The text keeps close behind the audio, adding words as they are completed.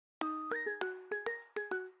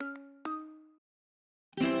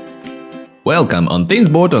Welcome on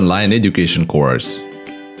ThingsBoard online education course.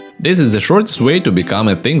 This is the shortest way to become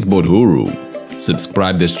a ThingsBoard guru.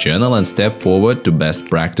 Subscribe this channel and step forward to best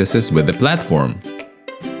practices with the platform.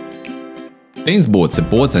 ThingsBoard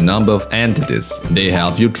supports a number of entities. They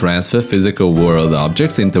help you transfer physical world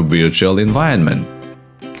objects into virtual environment.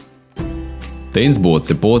 ThingsBoard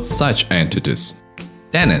supports such entities.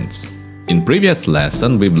 Tenants. In previous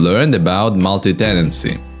lesson we've learned about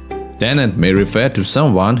multi-tenancy. Tenant may refer to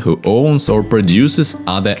someone who owns or produces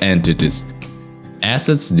other entities.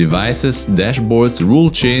 Assets, devices, dashboards, rule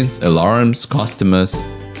chains, alarms, customers.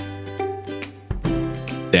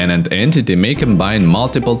 Tenant entity may combine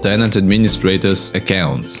multiple tenant administrators'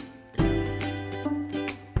 accounts.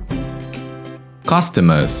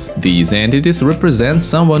 Customers. These entities represent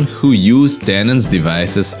someone who uses tenant's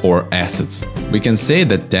devices or assets. We can say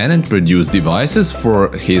that tenant produces devices for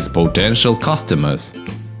his potential customers.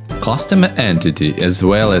 Customer entity as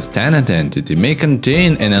well as tenant entity may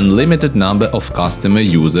contain an unlimited number of customer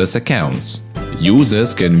users' accounts.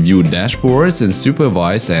 Users can view dashboards and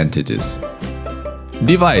supervise entities.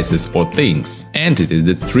 Devices or things – entities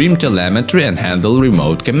that stream telemetry and handle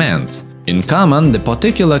remote commands. In common, the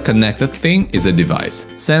particular connected thing is a device.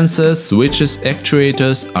 Sensors, switches,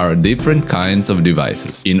 actuators are different kinds of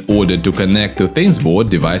devices. In order to connect to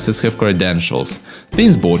ThingsBoard, devices have credentials.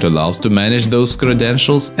 ThingsBoard allows to manage those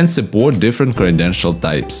credentials and support different credential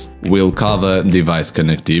types. We'll cover device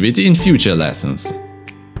connectivity in future lessons.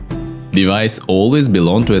 Device always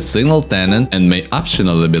belongs to a single tenant and may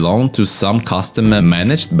optionally belong to some customer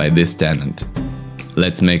managed by this tenant.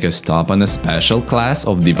 Let's make a stop on a special class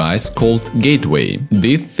of device called Gateway.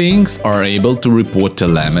 These things are able to report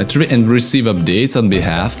telemetry and receive updates on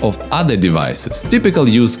behalf of other devices. Typical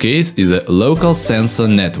use case is a local sensor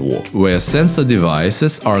network, where sensor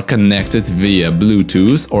devices are connected via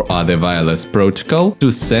Bluetooth or other wireless protocol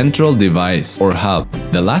to central device or hub.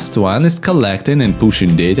 The last one is collecting and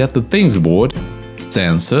pushing data to ThingsBoard.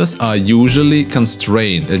 Sensors are usually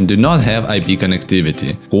constrained and do not have IP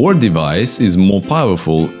connectivity. Core device is more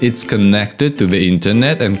powerful, it's connected to the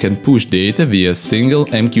internet and can push data via single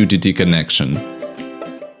MQTT connection.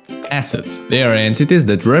 Assets. They are entities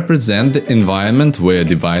that represent the environment where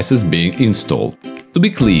device is being installed. To be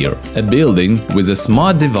clear, a building with a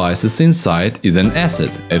smart devices inside is an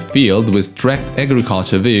asset. A field with tracked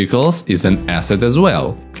agriculture vehicles is an asset as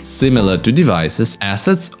well. Similar to devices,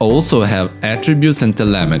 assets also have attributes and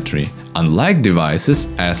telemetry. Unlike devices,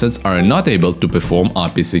 assets are not able to perform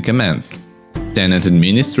RPC commands. Tenant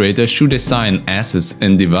administrator should assign assets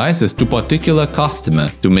and devices to particular customer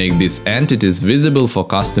to make these entities visible for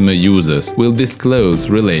customer users. We'll disclose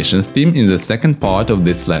relations theme in the second part of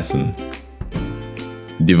this lesson.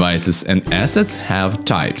 Devices and assets have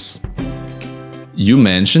types. You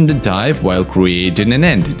mention the type while creating an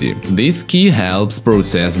entity. This key helps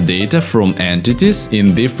process data from entities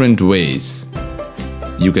in different ways.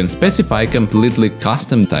 You can specify completely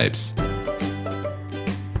custom types.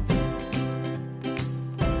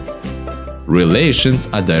 Relations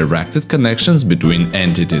are directed connections between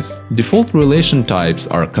entities. Default relation types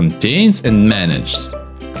are contains and managed.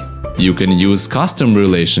 You can use custom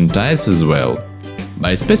relation types as well.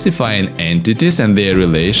 By specifying entities and their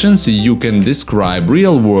relations, you can describe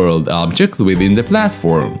real-world objects within the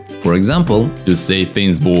platform. For example, to say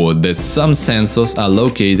ThingsBoard that some sensors are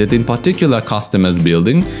located in particular customer's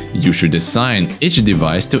building, you should assign each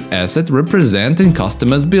device to asset representing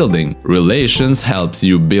customer's building. Relations helps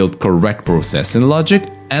you build correct processing logic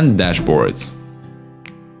and dashboards.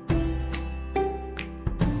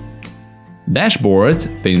 Dashboards,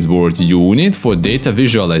 ThingsBoard unit for data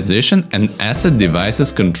visualization and asset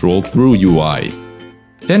devices controlled through UI.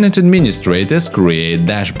 Tenant administrators create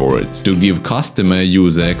dashboards. To give customer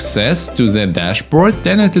user access to the dashboard,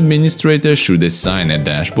 tenant administrator should assign a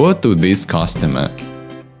dashboard to this customer.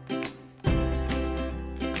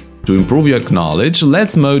 To improve your knowledge,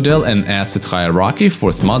 let's model an asset hierarchy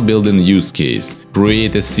for smart building use case.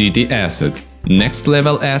 Create a city asset. Next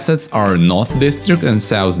level assets are North District and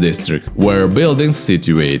South District, where buildings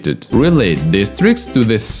situated. Relate districts to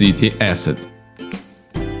the city asset.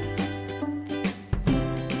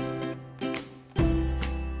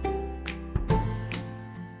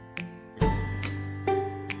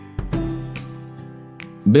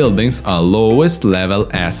 Buildings are lowest level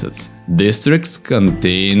assets. Districts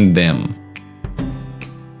contain them.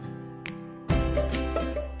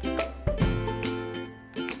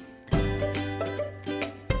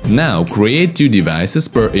 Now create two devices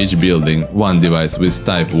per each building, one device with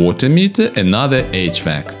type water meter, another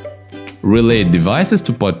HVAC. Relate devices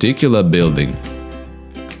to particular building.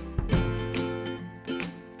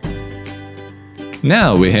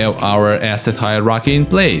 Now we have our asset hierarchy in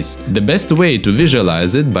place. The best way to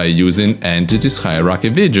visualize it by using Entities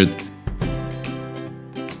Hierarchy widget.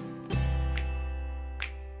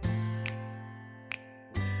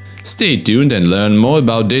 Stay tuned and learn more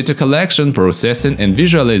about data collection, processing and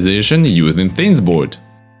visualization using ThingsBoard.